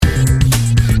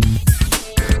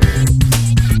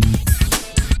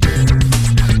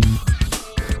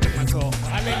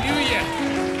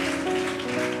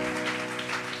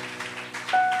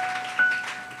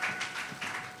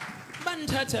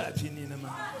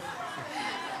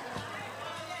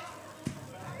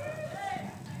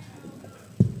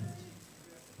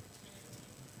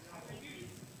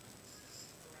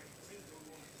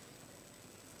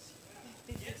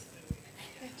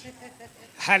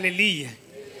Hallelujah.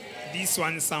 This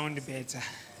one sound better.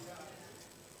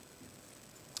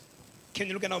 Can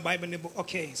you look at our Bible in the book?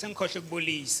 Okay, I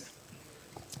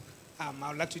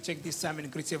would like to take this time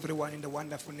and greet everyone in the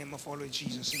wonderful name of our Lord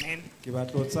Jesus. Amen.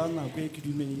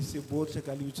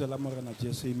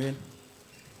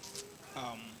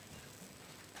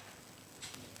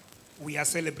 We are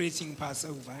celebrating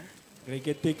Passover. And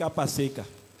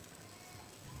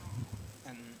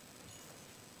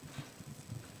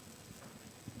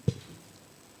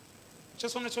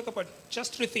just want to talk about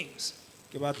just three things.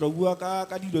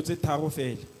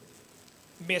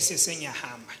 Bese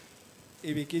senyahamba.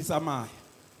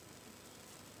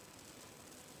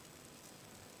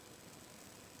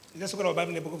 Let's look at our Bible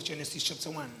in the book of Genesis chapter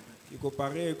 1.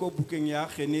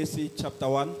 Chapter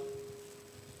 1.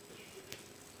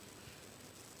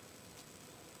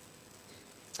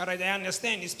 All right, I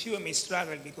understand it's pure may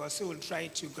struggle because he will try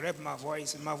to grab my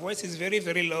voice. And my voice is very,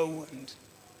 very low, and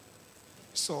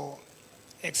so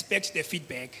expect the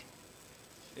feedback.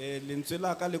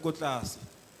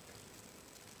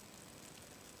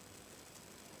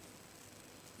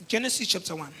 Genesis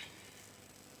chapter 1.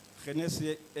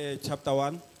 Genesis chapter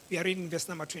 1. We are reading verse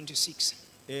number 26.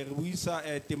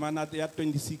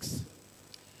 26.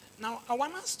 Now, I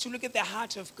want us to look at the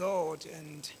heart of God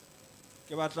and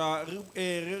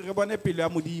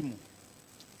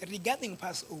regarding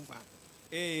Passover.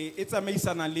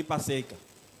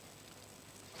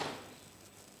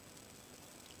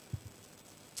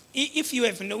 If you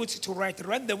have notes to write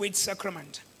the word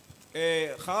sacrament.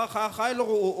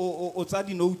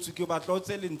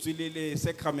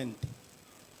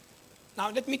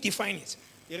 Now let me define it.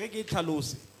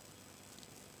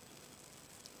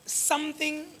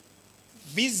 Something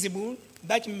visible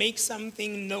that makes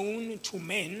something known to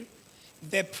men,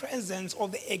 the presence or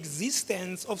the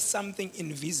existence of something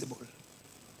invisible.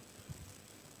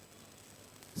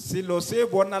 Selo se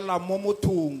bonala mo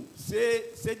mothong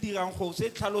se dirang go se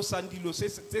tlhalosang dilo se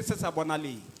sa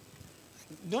bonaleng.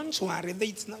 Don't worry,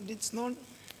 it's not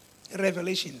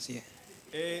revelations here.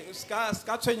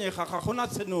 Ska tshwenyega ga gona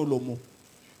tsenolo mo.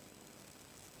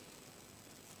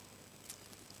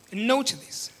 Note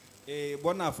this.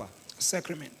 Bonafa.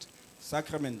 Sacrament.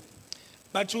 Sacrament.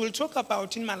 But we will talk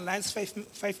about in my last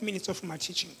 5 minutes of my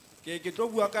teaching. The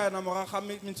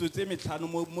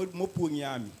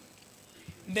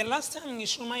last time in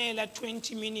Shumaela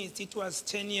 20 minutes, it was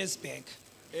 10 years back.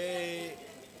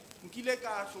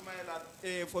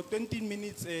 For 20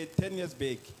 minutes, 10 years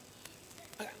back.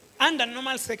 Under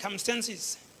normal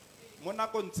circumstances,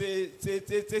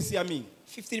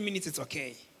 15 minutes is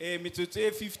okay.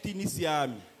 15 is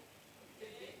yami.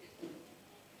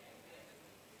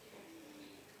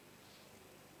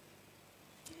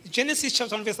 Genesis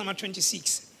chapter 1 verse number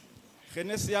 26.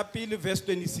 Genesis verse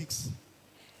 26.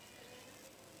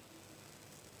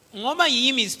 Ngoba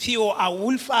yimi isiphiwo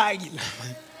awulfaki la.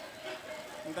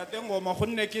 Ntate ngoma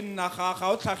gonne ke nna ga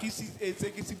o tlhagisi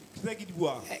tse ke di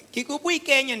buang. Ke go bui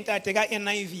kenya ntate ka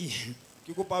NIV.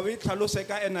 Ke go pa we tlhalose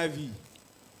ka NIV.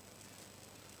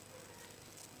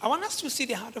 I want us to see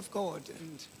the heart of God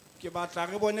and ke batla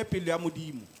re bone pelo ya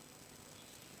modimo.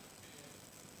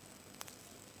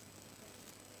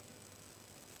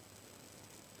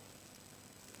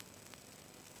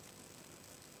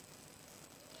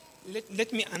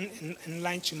 Let me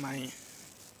enlarge to my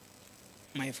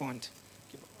font.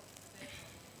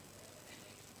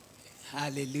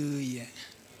 Hallelujah.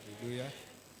 Hallelujah.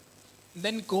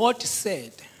 Then God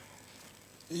said,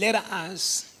 let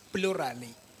us,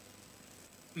 plurally,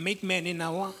 make man in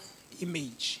our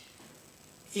image,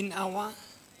 in our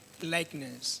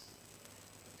likeness,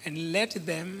 and let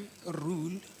them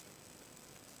rule.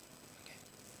 Okay.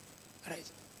 All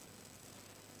right.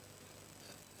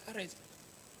 All right.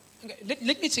 Okay.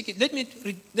 Let me take it. Let me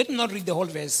not read the whole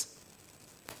verse.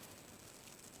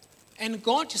 And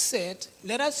God said,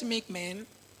 let us make man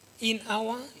in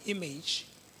our image,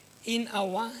 in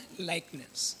our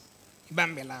likeness.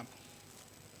 Now,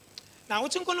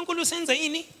 what's uNkulunkulu senza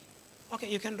ini? Okay,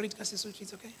 you can read kasi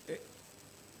it's okay.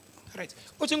 All right.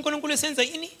 What's uNkulunkulu senza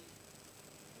ini?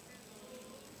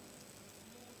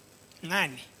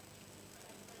 Ngani.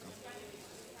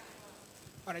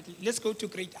 All right, let's go to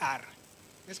great R.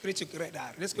 Let's go to great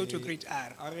R. Let's go to great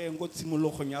R.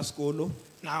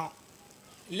 Now,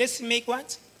 let's make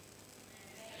what?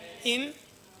 In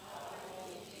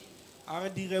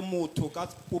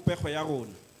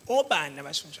Obana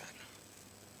basunjalo.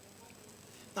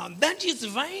 Now that is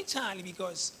vital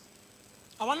because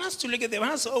I want us to look at the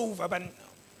Passover, but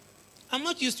I'm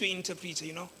not used to interpreter,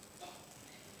 you know.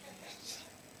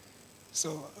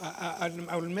 So I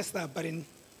will mess that up, but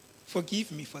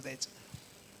forgive me for that.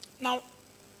 Now,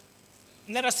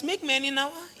 let us make man in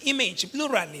our image,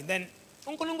 plurally. Then,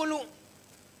 uNkulunkulu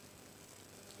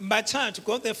bathathu,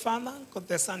 God the Father, God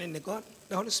the Son, and the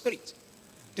Holy Spirit,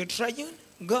 the triune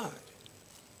God.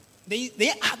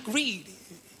 They agreed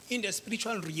in the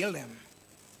spiritual realm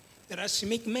that us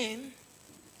make man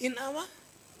in our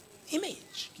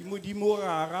image. Ke modimo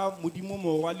rara, modimo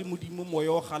morwa le modimo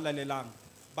moya o galalelang.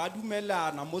 Ba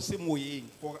dumelana mo semoyeng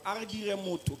gore a re dire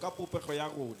motho ka popego ya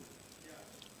rona.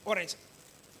 All right.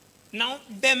 Now,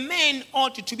 the man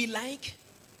ought to be like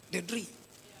the tree.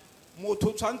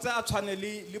 Motho tshwantse a tshwane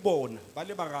le bona ba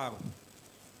le bararo.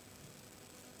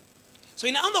 So,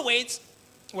 in other words,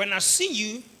 when I see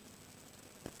you,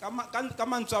 Ka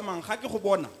mantswe a mang ga ke go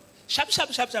bona sharp,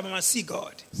 I must see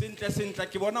God. sentle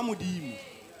ke bona modimo.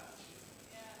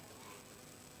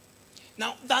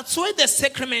 Now, that's where the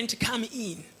sacrament come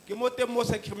in. Ke mo teng mo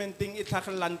sacramenteng e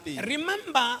tlhagelelang teng.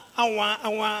 Remember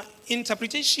our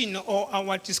interpretation or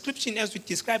our description as we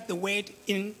describe the word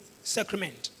in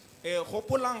sacrament.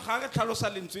 Gopolang ga re tlhalosa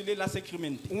lentswe le la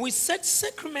sacrament. We said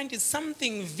sacrament is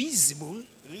something visible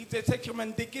Re itse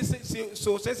sacrament ke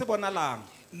so se bonalang.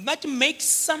 that makes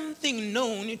something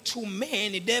known to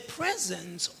man, the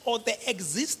presence or the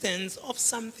existence of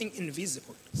something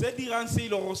invisible. Se dirang se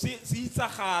ile go se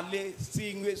itsagale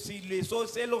sengwe se le so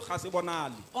se lo ga se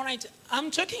bonale. All right,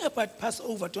 I'm talking about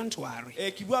Passover, don't worry.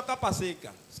 Ke bua ka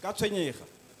paseka se ka tshwenyega.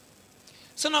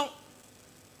 So now,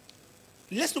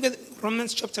 let's look at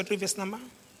Romans chapter 3, verse number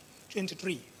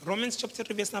 23. Romans chapter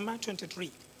 3, verse number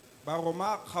 23. Ba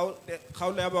Roma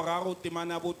kgaolo ya boraro temane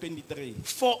ya bo 23.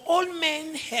 For all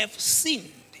men have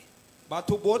sinned.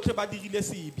 Batho botlhe ba dirile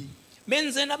sebi.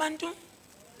 Benzeni abantu?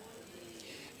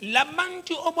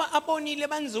 Labantu oba abonile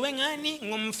banziwe ngani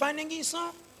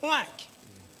ngomfanekiso wakhe.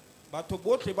 Batho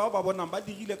botlhe ba ba bonang ba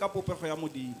dirile ka popego ya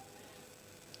modimo.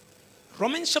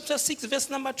 Romans chapter 6, verse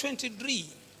number 23.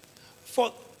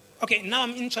 Okay, now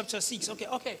I'm in chapter 6.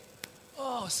 Okay.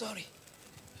 Oh, sorry.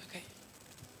 Okay.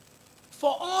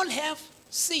 For all have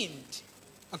sinned,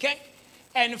 okay,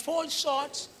 and fall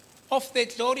short of the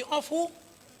glory of who?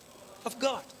 Of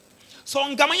God. So,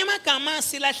 ngamanye amagama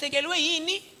silahlekelwe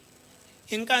yini?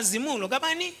 Inkazimulo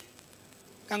kabani?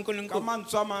 Ka KaNkulunkulu.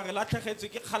 mantswe a mang re latlhegetswe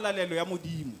ke kgalalelo ya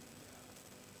modimo.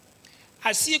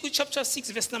 Asiye ku chapter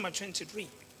 6, verse number 23.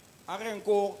 A re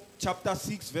nko chapter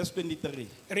 6 verse 23.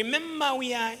 Remember,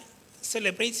 we are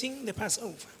celebrating the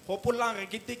Passover. Gopolang re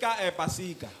keteka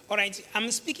paseka. All right,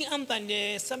 I'm speaking under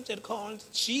the subject called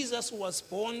Jesus was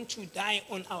born to die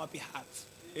on our behalf.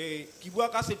 Ke bua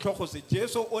ka setlhogo se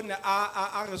Jesu o ne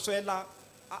a re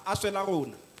swela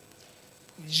rona.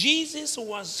 Jesus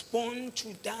was born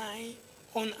to die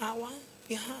on our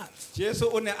behalf. Jesu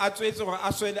o ne a tswetse gore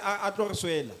a tlo re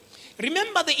swela.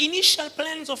 Remember, the initial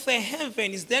plans of the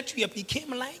heaven is that we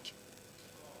became like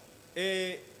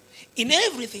in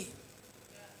everything.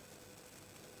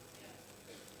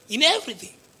 In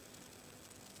everything,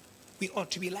 we ought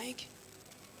to be like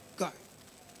God.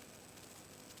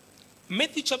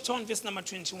 Matthew chapter 1, verse number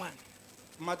 21.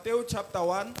 Matthew chapter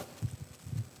 1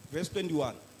 verse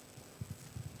 21.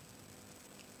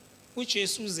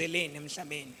 uJesu uzelene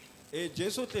emhlabeni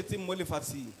Jesu tletse mo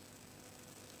lefatsheng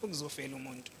ukuzofela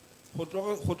umuntu. go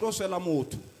tlo swela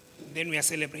motho. Then we are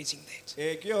celebrating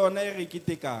that. Ke yona e re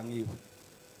ketekang eo.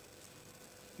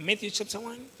 Matthew chapter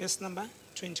 1, verse number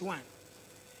 21.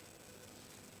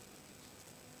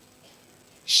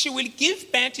 She will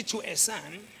give birth to a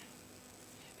son,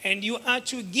 and you are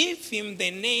to give him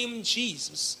the name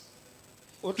Jesus,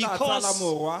 O tla tsala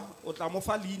morwa, o tla mo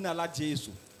fa leina la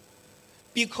Jesu.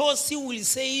 because he will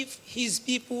save his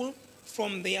people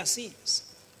from their sins.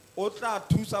 O tla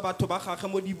thusa batho ba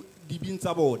gagwe mo dibing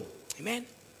tsa bona. Amen.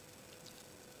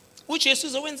 uJesu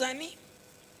uzowenzani?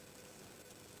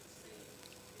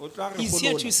 O tla re He's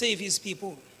here to golola. save his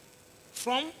people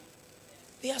from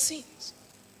their sins.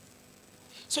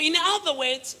 So in other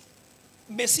words,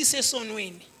 besise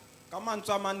sonweni. Ka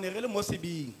mantswe a mang ne re le mo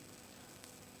sebing.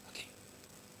 Okay.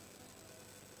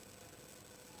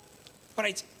 All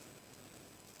right.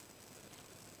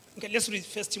 Okay, let's read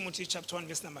 1 Timothy chapter 1,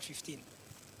 verse number 15.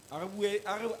 A re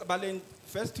baleng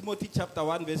 1 Timothy chapter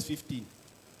 1 verse 15.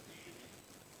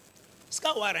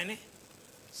 Ska wara ne?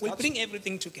 We'll bring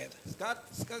everything together.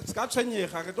 Ska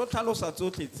tshwenyega re tlo tlhalosa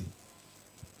tsotlhe tse.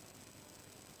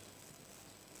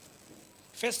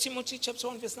 1 Timothy chapter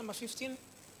 1, verse number 15.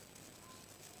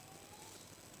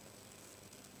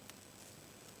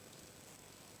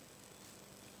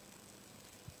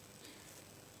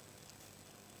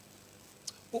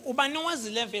 Ubani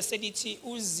wazile verse elithi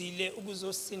uzile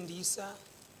ukuzosindisa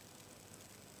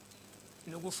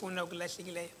nokufuna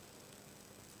ukulahlekileyo?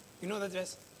 You know that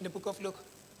verse in the book of Luke?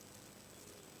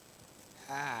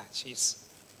 Ah, jeez.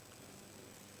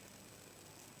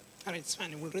 All right, it's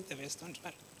fine. We'll read the verse. Don't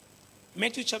worry.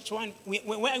 Matthew chapter 1.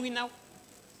 Where are we now?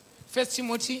 1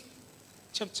 Timothy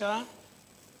chapter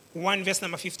 1, verse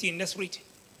number 15. Let's read.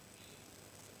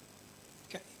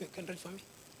 You can read for me.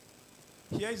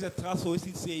 Here is a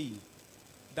trustworthy saying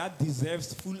that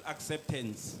deserves full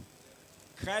acceptance.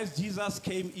 Christ Jesus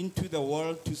came into the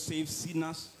world to save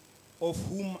sinners, of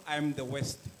whom I am the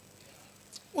worst.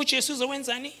 uJesu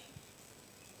uzowenzani?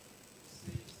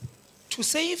 To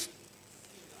save?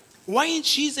 Why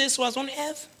Jesus was on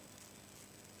earth?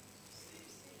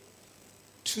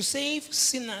 To save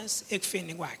sinners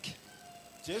ekufeni kwakhe.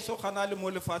 Jesu khana le mo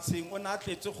lefatsheng o na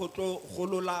tletse go tlo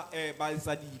golola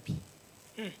baetsadipi.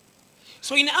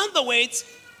 So in other words,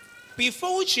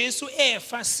 before Jesu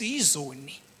efa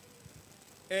sizoni.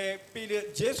 Pele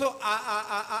Jesu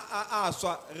a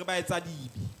swa re baetsadipi.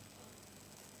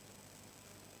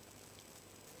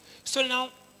 So now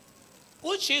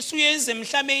uJesu yeze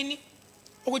emhlabeni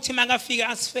ukuthi makafika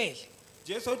asifele.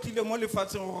 Jesu tlile mo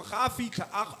lefatsheng go ga a fitla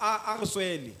a re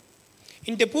swele.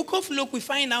 In the book of Luke, we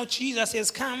find out Jesus has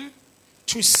come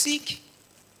to seek,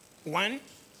 1,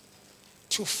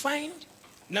 to find,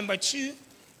 number 2,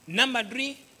 number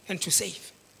 3, and to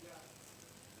save.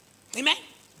 Amen?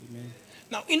 Amen.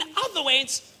 Now, in other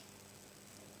words,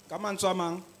 Ka mantswe a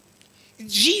mang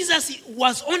Jesus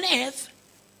was on earth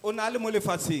o na le mo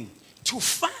lefatsheng to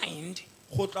find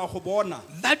go tla go bona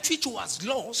that which was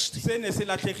lost, se ne se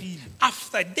latlhegile.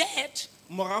 after that,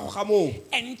 Morago ga moo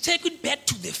and take it back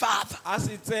to the Father. a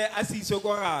se tse a se ise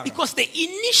go rara. Because the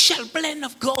initial plan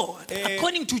of God,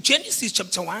 according to Genesis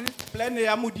chapter 1, Plan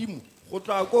ya modimo go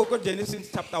tla ko Genesis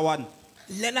chapter 1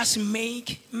 let us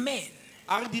make man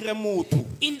a re dire motho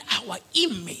in our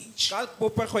image, ka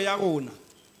popego ya rona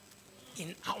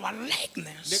in our le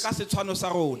likeness, ka setshwano sa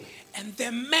rona. and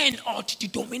the man ought to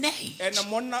dominate. Ene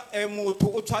monna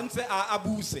motho o tshwantse a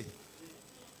buse.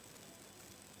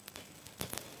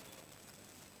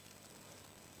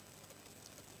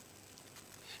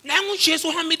 Nangu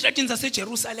Jesu hamba etratini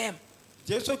zaseJerusalem.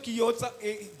 Jesu ki yo tsa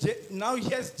now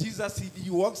here's Jesus, he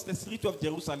walks the street of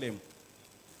Jerusalem.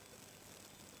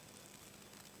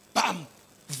 Bam,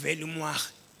 vele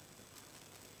umwaghe.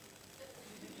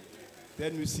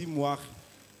 Then we see Moagi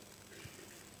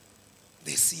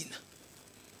The sinner.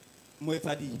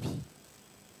 moetsadipi.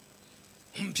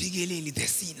 Mphikeleli, the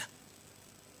sinner.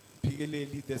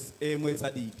 Mphikeleli des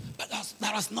moetsadipi. But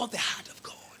that was not the heart of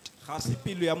God. Ga se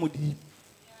pelo ya modimo.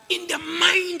 In the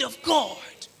mind of God,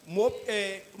 Mo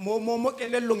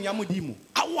kelelong ya modimo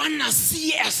I want to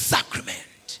see a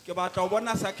sacrament. ke batla go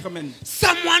bona sacrament.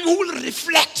 Someone who will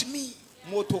reflect me.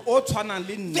 Motho o tshwanang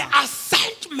le The nna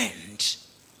assignment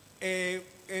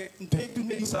ntho e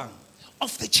dumedisang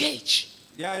of the church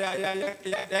ya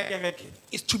kereke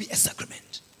is to be a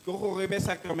sacrament. ke gore be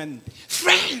sacrament.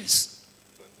 Friends,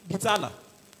 Ditsala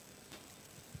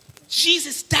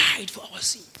Jesus died for our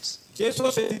sins. Jesu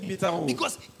se ditsa go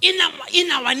Because in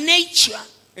our nature,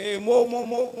 mo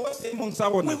seemong sa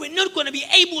we rona were not going to be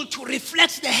able to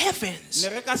reflect the heavens.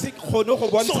 ne re ka se kgone go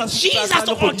So bontsha Jesus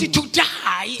ought to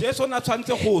die, Jesu na tshwantse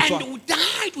go and tswa we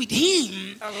died with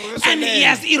him, Re and he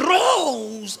has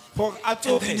arose, gore a and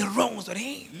then he tsoge rose with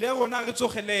him. le rona re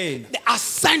tsogelela. The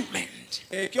assignment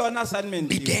Ke yona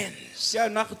assignment eo. begins. Ke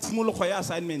yona tshimologo ya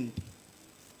assignment.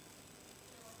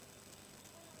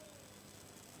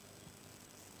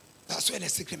 That's where the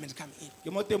sacrament come in,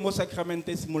 Ke mo teng mo sacrament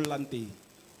e simololang teng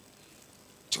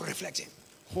to reflect him.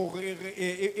 gore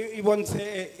e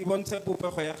bontshe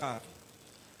popego ya gagwe.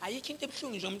 Ayikho into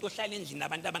ebuhlungu nje umuntu ohlala endlini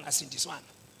nabantu abangasindiswanga.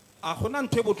 A gona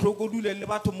ntho e botlhoko o dule le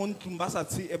batho mo ntlong ba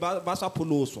sa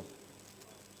pholoswa.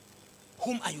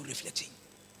 Whom are you reflecting?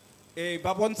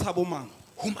 Ba bontsha bomang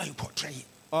Whom are you portraying?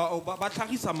 ba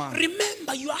tlhagisa mang.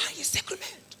 Remember, you are a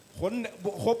sacrament. Gonne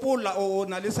gopola o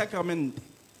na le sacrament.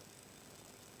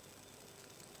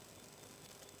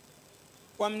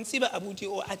 Wamtsiba abuti,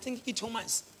 or I think it's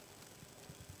Thomas.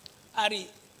 Ari,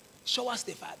 show us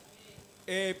the Father.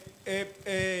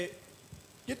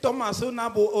 Ke Thomas o na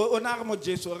re mo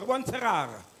Jesu re bontshe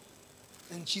rara.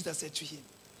 And Jesus said to him,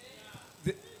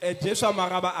 Jesu a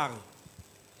maraba a re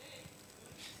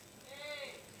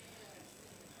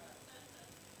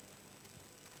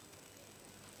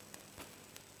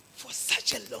for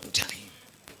such a long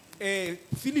time,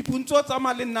 Philip o ntse o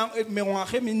tsamaya le nna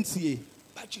mengwaga e mentsi e.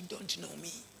 but you don't know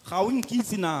me. Ga o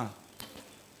nkitse na.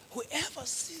 Whoever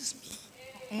sees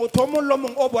me, Motho o mongwe le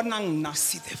mongwe o bonang nna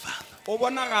see the Father. o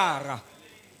bona rara.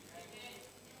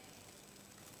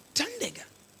 Tandega,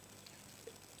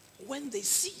 when they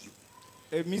see you,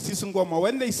 Mrs. Ngoma,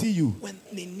 when they see you, when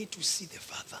they need to see the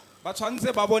Father. ba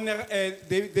tshwantse ba bone,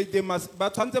 they must, ba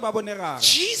tshwantse ba bone rara.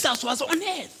 Jesus was on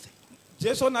earth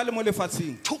Jesu o na le mo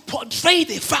lefatsheng, to portray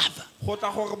the Father. go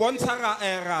tla gore bontsha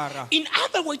rara. In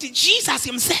other words, Jesus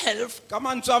himself Ka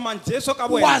mantswe a mang, Jesu ka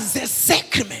boena, was the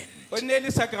sacrament. o ne le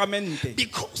sakramente.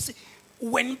 Because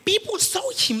when people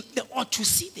saw him, they ought to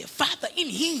see the Father in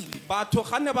him. Batho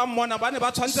ga ne ba mmona, ba ne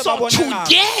ba tshwantse ba So bone rara.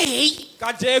 today,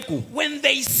 Ka jeku, when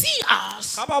they see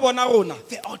us, ga ba bona rona,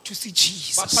 they ought to see ba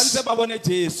Jesus. tshwantse ba bone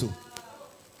Jesu.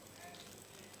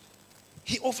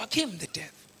 He overcame the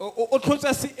death. O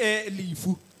tlhotse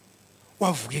lefu,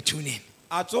 Wavuke ethuneni.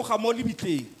 a tsoga mo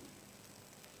lebitleng,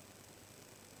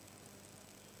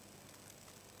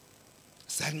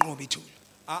 Sanqoba ethuna.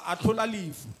 a tlhola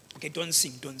lefu. Okay, don't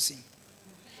sing, don't sing.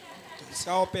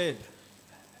 Ka opela.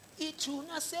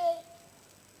 Ithuna se.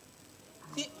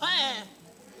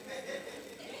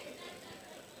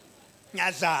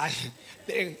 Ngazali.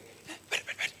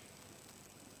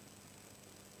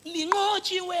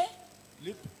 Linqotshiwe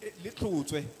Le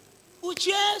tlotswe.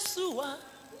 uJesu wa.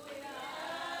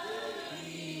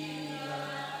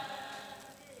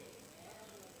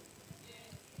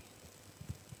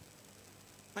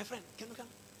 My friend, can you come?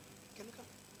 Can you come?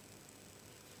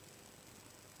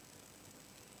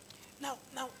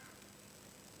 Now,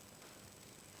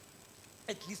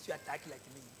 at least you are dark like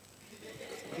me.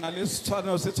 Na le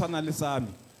setshwanelo se tshwana le sa me.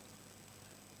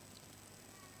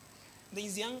 There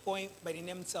is a young boy by the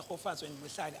name Tsakhofats and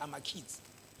Muhlali are my kids.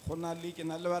 Go na le ke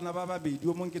na le bana ba babedi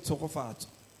o mong ke Tshogofatso.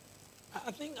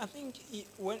 I think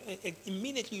when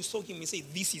immediately you saw him, you say,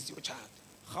 "This is your child."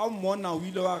 Ga o mmona o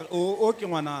ile wa re o ke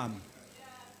ngwana me.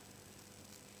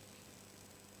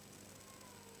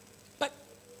 But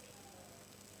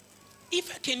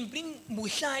if I can bring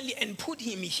Muhlali and put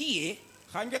him here,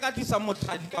 Ga nke ka tlisa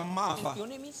motlhadi ka mmafa, your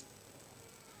name is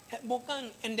Bokang,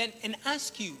 and then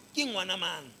ask you, "Ke ngwana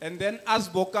mang?" and then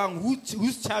ask Bokang,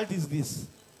 whose child is this?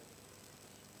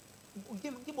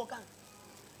 Ke Bokang.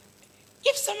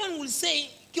 If someone will say,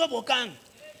 "Ke Bokang,"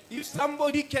 If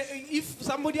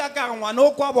somebody a ka re ngwana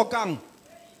o kwa Bokang,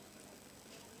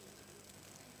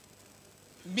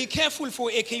 be careful for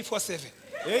AK-47.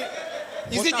 eh,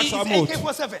 Is go it tla is swa motho.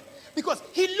 AK-47? Because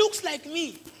he looks like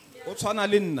me. O tshwana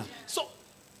le nna. So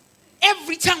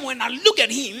every time when I look at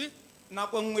him,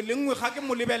 Nako nngwe le nngwe ga ke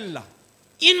mo lebella,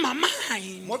 in my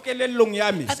mind, mo kelellong ya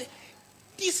me, I say,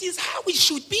 this is how it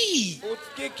should be.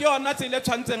 ke yona tsela e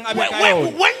tshwantseng a be ka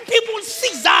yona. When people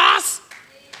see us,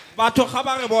 Batho ga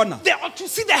ba re bona, they ought to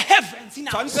see the heavens in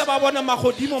us. tshwantse ba bone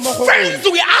magodimo mo go Friends,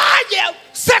 rona. we are the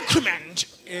sacrament.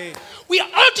 Eh, We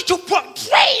ought to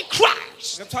portray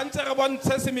Christ. re tshwantse re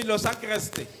bontshe semelo sa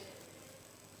Kreste.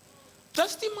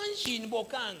 Just imagine,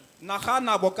 Bokang.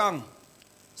 Nagana Bokang,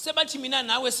 Sebathi mina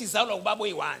nawe sizalwa ubaba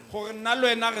oyi-one. gore nna le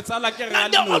wena re tsala ke re Now a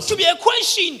there le ought to nosi. be a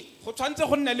question. Go tshwantse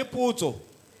go nne le potso.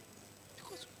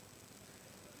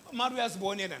 Mari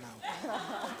uyazibonela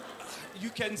nawe. You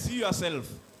can see yourself.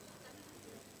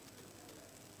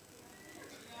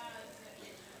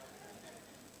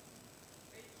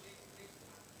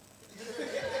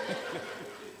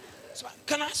 So,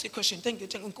 can I ask you a question? Thank you.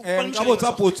 Thank you. Nka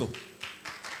botsa potso.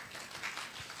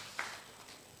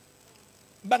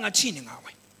 Bangathini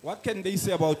ngawe? What can they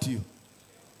say about you?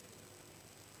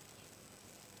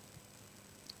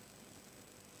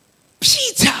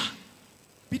 Peter,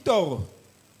 Pitoro,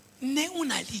 ne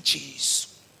una le Jesu.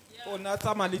 o na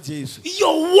tsamaya le Jesu.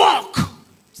 Your walk,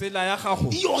 Tsela ya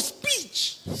gago, your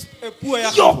speech, puo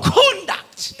ya your gago,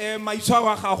 conduct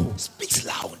maitshwaro a gago, speaks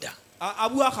louder. a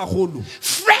bua gagolo.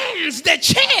 Friends, the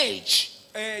church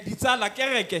Ditsala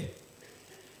kereke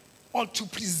ought to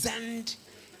present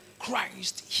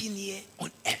Christ here on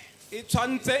earth. e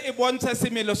tshwantse e bontshe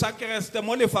semelo sa Kreste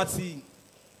mo lefatsheng.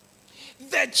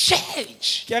 The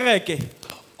church Kereke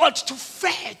ought to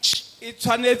fetch e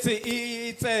tshwanetse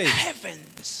e tseye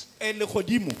heavens le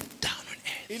godimo down on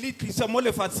earth. e le tlisa mo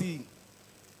lefatsheng.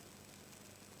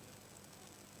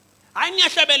 Hayi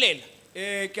ngiyahlabelela,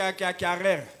 Ke a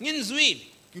rera, nginizwile.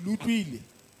 ke lutlwile.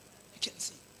 You can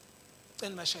see.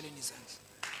 Cela bashaleni izandla.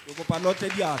 Ke kopa lotle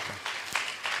diatla.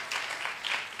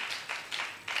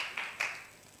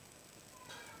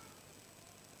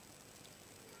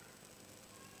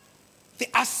 The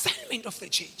assignment of the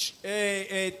church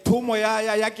Thomo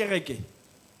ya kereke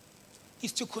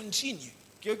is to continue.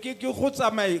 ke go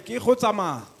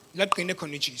tsamaya Laqine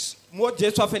khona uJesu. mo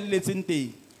Jesu a feleletseng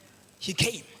teng. He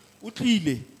came O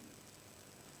tlile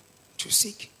to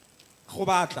seek go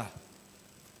batla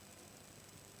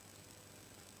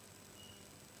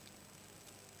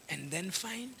and then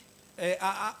find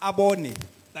a bone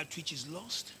that which is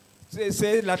lost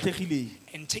se latlhegileng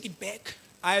and take it back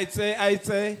a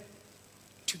etse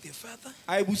to the Father,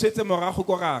 a busetse morago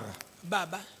ko rara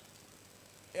Baba,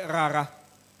 rara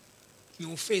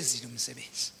ngiwufezile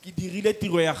umsebenzi. ke dirile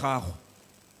tiro ya gago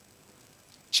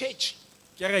Church,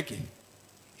 kereke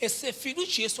esefile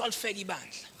uJesu alifela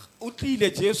ibandla. o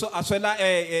tlile Jesu a swela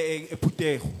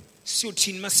phutego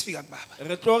Siyothini masifika kubaba?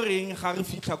 re tlo reng ga re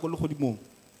fitlha ko le godimong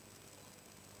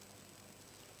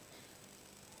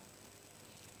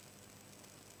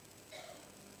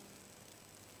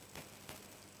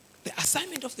The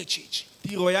assignment of the church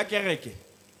tiro ya kereke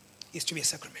is to be a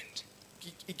sacrament.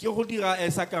 ke go dira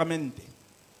sakramente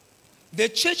The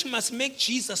church must make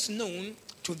Jesus known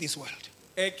to this world.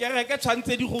 kereke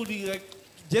tshwantse di go dira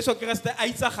Jesu Kriste a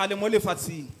itsagale mo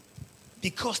lefatsheng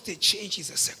Because the church is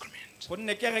a sacrament.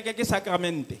 gonne kereke ke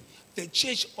sakramente The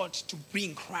church ought to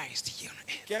bring Christ here on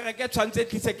earth. kereke tshwantse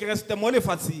tlise Kriste mo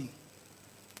lefatsheng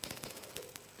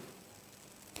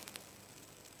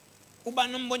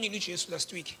Ubani ombonile uJesu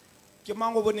last week? ke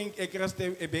mang go boneng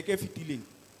Kriste e beke fitileng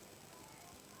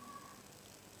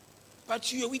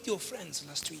But you were with your friends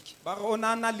last week. ba re o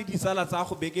na le disala tsa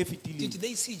go beke Did fitileng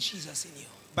they see Jesus in you?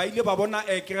 ba ile ba bona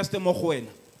Kriste mo go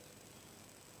wena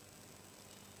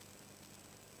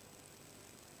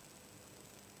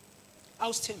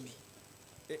Awusthembi.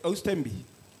 Austembi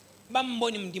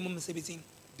Bambone mndimo emsebenzini.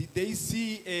 did they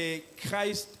see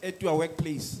Christ at your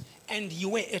workplace And you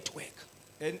were at work.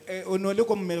 and onole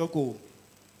ko mmerekong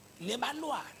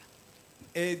Nebalwana,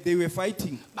 they were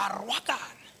fighting barwakana,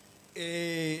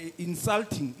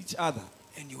 insulting each other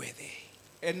and you were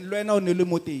there. and le wena o ne le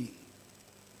mo teng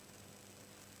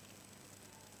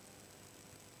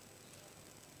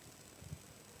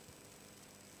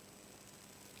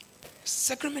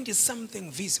Sacrament is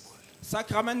something visible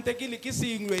sakramente ke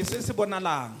sengwe se se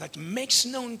bonalang that makes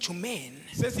known to men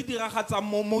se se diragatsang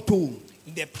mo mothong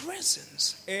the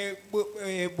presence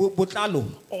botlalo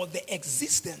or the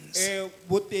existence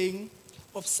boteng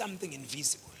of something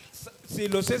invisible.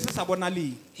 selo se se sa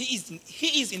bonaleng He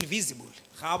is invisible.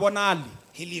 ga a bonale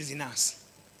He lives in us.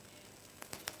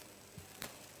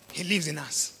 He lives in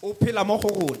us. o phela mo go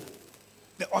rona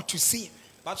They ought to see him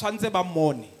ba tshwantse ba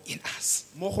mmone in us.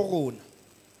 mo go rona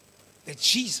The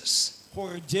Jesus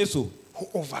gore Jesu who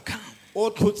overcome o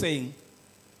tlhotseng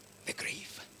the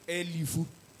grave. lefu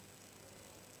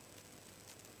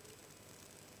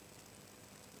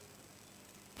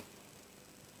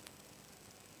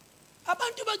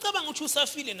Abantu bacabanga ukuthi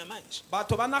usafile namanje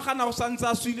batho ba nagana go santse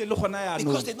a swile le gona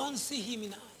because yaanong they don't see him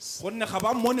in us. gonne ga ba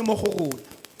mmone mo go rona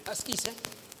Askise.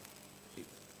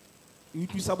 e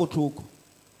utlwisa botlhoko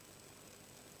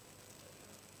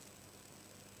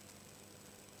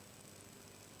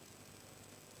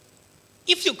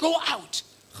If you go out,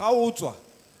 ga o tswa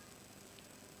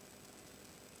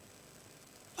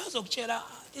bazokutshela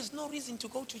there's no reason to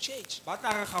go to church ba tla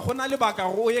re ga gona lebaka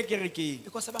gore o ye kerekeng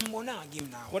because abambonanga kimi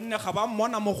now, gonne ga ba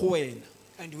mmona mo go wena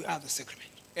and we are the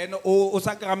sacrament. and o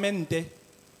sakramente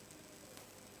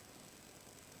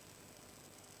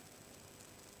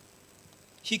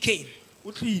He came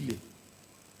o tlile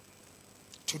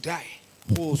to die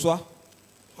go swa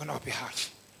on our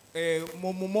behalf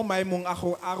mo maemong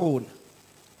a rona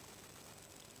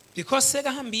because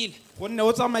sekahambile. gonne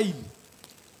o tsamaile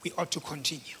We ought to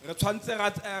continue. re tshwantse ra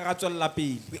tswella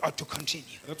pele We ought to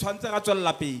continue. re tshwantse ra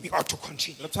tswella pele We ought to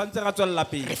continue. re tshwantse ra tswella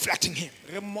pele Reflecting him,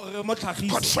 re mo tlhagise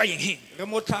portraying him. re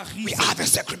mo We tlhagise are the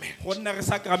sacrament. gonne re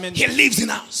sakramente He lives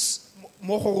in us.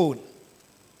 mo go rona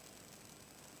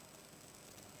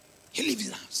He lives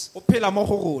in us. o phela mo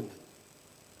go rona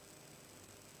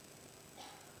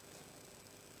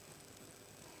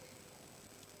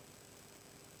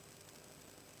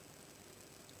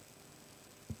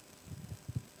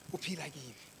Uphila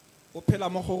kimi. o phela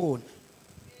mo go rona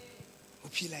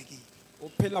Uphila kimi. o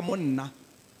phela mo nna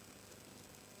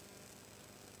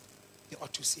They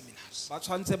ought to see him in us. ba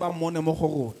tshwantse ba mmone mo go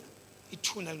rona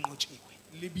Ithuna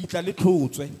linqotshiwe. le bitla le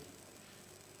tlhotswe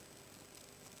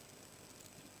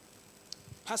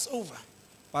Passover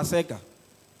paseka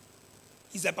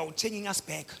is about taking us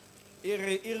back e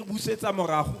re busetsa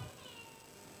morago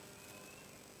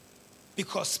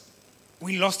because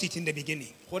we lost it in the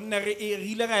beginning. gonne re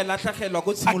ile ga e latlhagelwa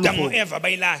ko Adam tshimologong Eva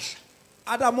bayilahla.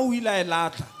 Adamo o ile a e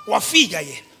latlha Wafika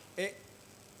yena.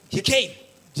 He came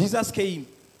Jesus came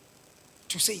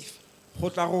to save go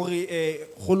tla gore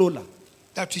golola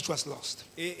that which was lost.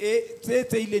 tse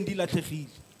ileng di latlhegile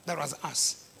That was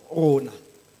us. rona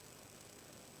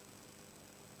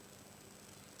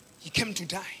He came to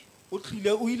die o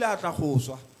tlile o ile a tla go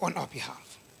swa on our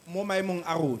behalf. mo maemong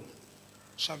a rona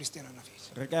Shall we stand on our feet?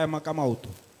 re ka ema ka maoto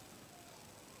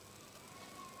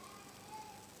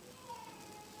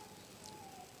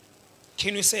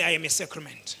Can you say, I am a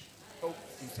sacrament? Oh,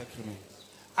 in sacrament.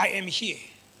 I am here.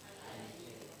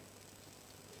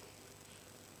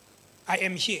 I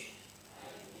am here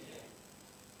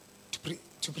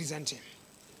to present him.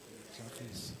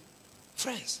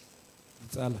 Friends,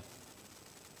 Tsala,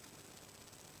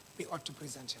 we ought to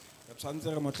present him. re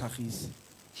tshwanetse re mo tlhagise.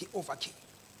 He overcame.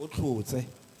 O tlhotse.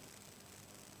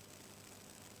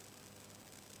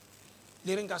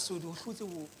 Le reng ka Sotho, o hlotse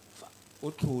ho fa.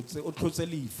 O tlhotse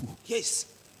lefu. Yes.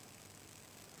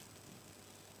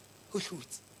 Who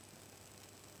shoots?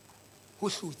 Who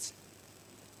shoots?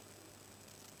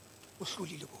 Who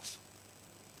shoots?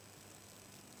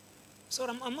 So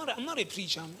I'm not a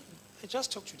preacher. I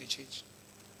just talk to the church.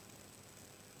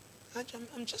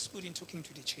 I'm just good in talking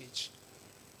to the church.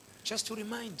 Just to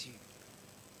remind you.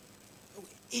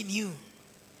 In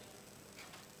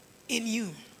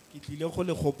you,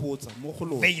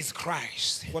 there is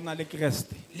Christ.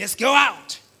 Let's go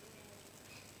out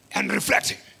and reflect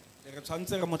him.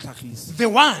 The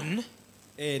one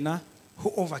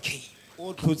who overcame.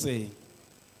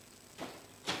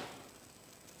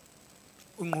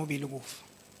 Unqobile ukufa.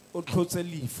 Otlhotse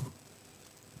lefu.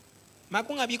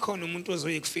 Makungabi khona umuntu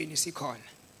ozoya ekufeni sikhona.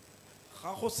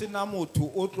 Ga go sena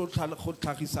motho o tlo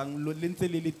tlhagisang lo lentse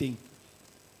le le teng.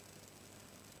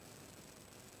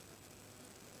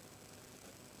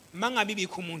 Mangabi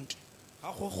bikho umuntu.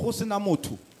 Ga go sena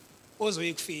motho ozoya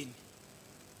ekufeni.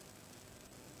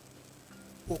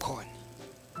 Ukhona.